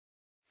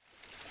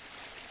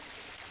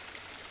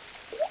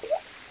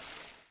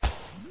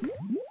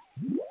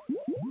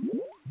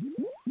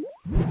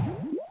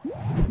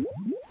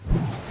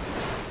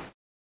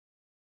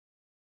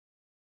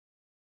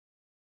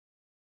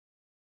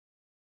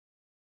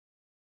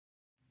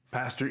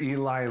Pastor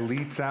Eli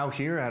Lietzau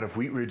here out of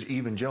Wheat Ridge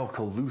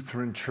Evangelical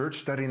Lutheran Church,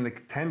 studying the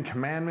 10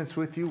 Commandments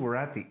with you. We're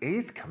at the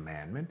 8th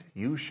commandment: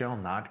 you shall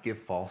not give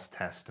false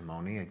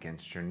testimony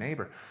against your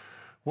neighbor.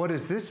 What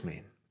does this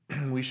mean?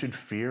 We should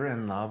fear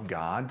and love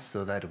God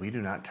so that we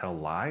do not tell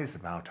lies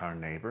about our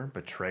neighbor,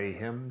 betray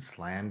him,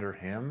 slander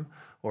him,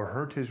 or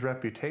hurt his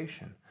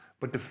reputation,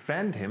 but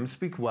defend him,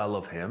 speak well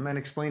of him, and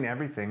explain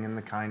everything in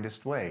the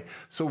kindest way.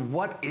 So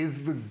what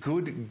is the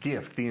good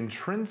gift, the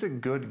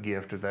intrinsic good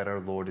gift that our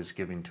Lord is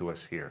giving to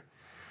us here?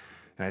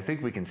 And I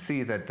think we can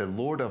see that the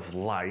Lord of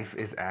life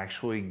is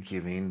actually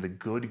giving the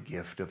good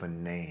gift of a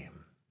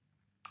name.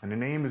 And a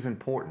name is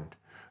important.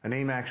 A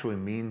name actually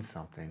means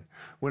something.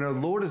 When our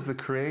Lord is the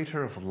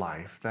creator of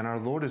life, then our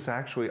Lord is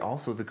actually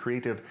also the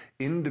creator of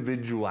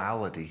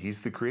individuality. He's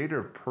the creator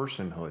of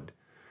personhood.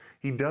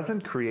 He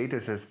doesn't create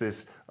us as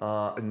this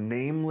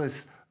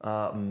nameless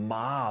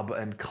mob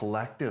and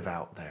collective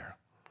out there,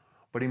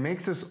 but he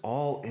makes us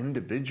all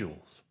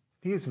individuals.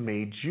 He has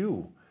made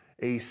you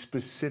a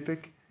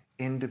specific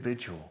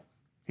individual.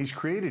 He's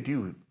created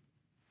you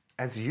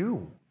as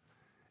you,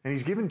 and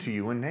he's given to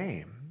you a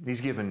name. He's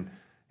given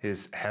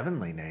his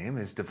heavenly name,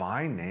 his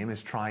divine name,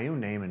 his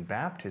triune name in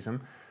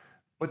baptism,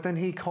 but then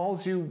he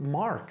calls you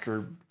Mark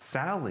or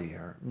Sally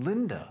or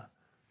Linda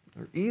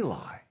or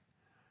Eli.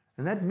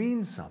 And that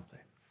means something.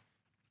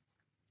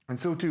 And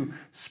so to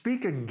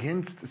speak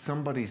against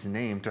somebody's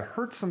name, to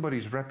hurt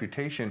somebody's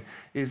reputation,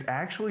 is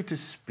actually to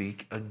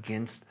speak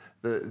against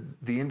the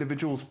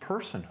individual's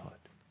personhood.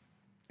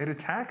 It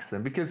attacks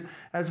them because,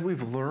 as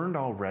we've learned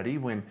already,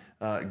 when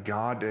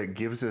God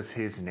gives us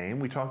his name,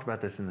 we talked about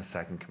this in the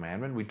 2nd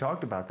commandment. We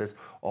talked about this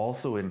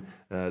also in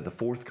the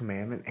 4th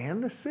commandment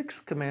and the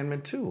 6th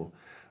commandment too.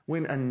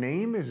 When a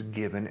name is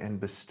given and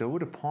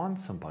bestowed upon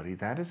somebody,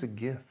 that is a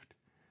gift.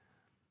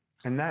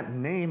 And that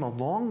name,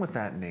 along with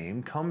that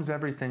name, comes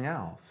everything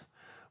else.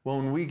 Well,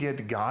 when we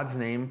get God's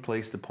name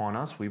placed upon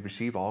us, we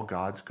receive all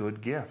God's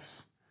good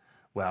gifts.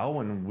 Well,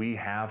 when we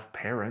have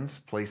parents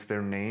place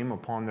their name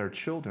upon their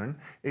children,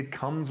 it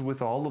comes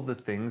with all of the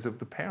things of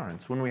the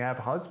parents. When we have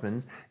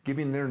husbands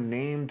giving their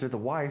name to the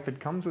wife, it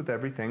comes with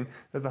everything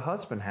that the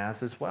husband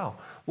has as well.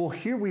 Well,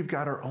 here we've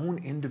got our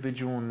own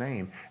individual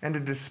name. And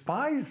to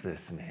despise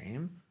this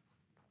name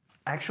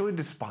actually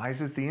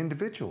despises the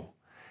individual.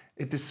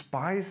 It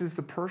despises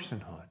the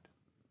personhood.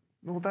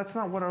 Well, that's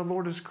not what our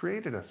Lord has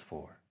created us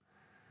for.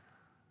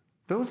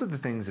 Those are the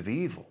things of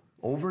evil,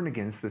 over and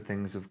against the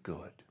things of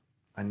good.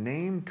 A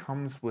name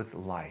comes with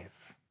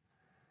life.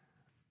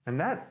 And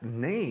that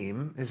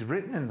name is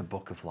written in the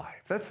book of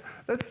life. That's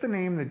the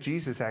name that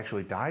Jesus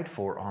actually died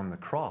for on the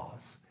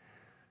cross.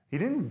 He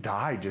didn't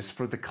die just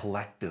for the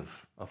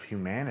collective of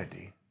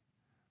humanity.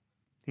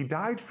 He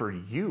died for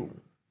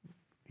you.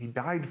 He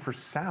died for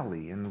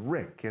Sally and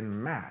Rick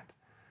and Matt.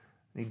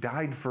 He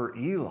died for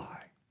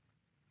Eli.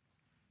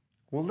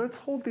 Well, let's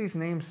hold these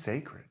names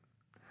sacred.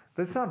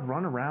 Let's not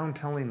run around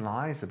telling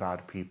lies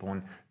about people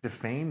and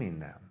defaming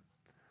them.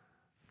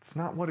 It's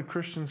not what a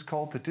Christian's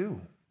called to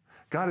do.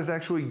 God has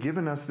actually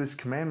given us this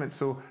commandment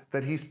so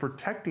that he's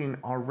protecting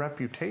our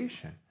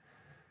reputation,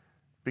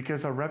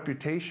 because our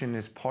reputation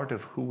is part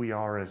of who we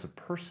are as a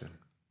person.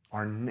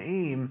 Our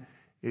name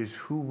is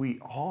who we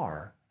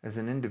are as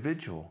an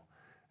individual,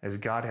 as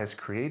God has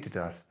created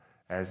us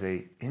as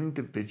an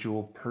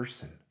individual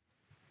person.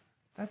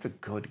 That's a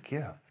good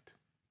gift.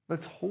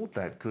 Let's hold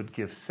that good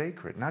gift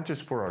sacred, not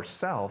just for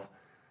ourselves,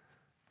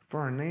 for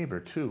our neighbor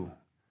too,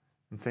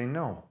 and say,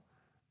 no,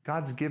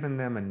 God's given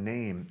them a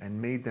name and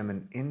made them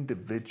an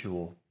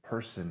individual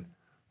person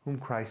whom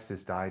Christ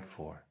has died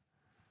for.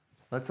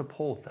 Let's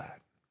uphold that.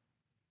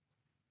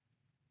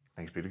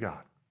 Thanks be to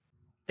God.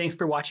 Thanks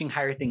for watching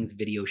Higher Things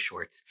video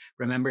shorts.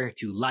 Remember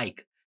to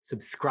like,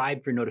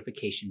 subscribe for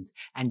notifications,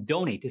 and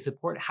donate to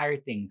support Higher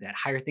Things at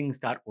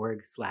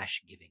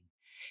higherthings.org/giving.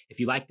 If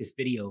you like this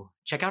video,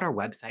 check out our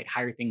website,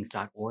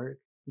 higherthings.org,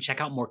 and check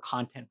out more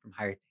content from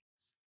Higher Things.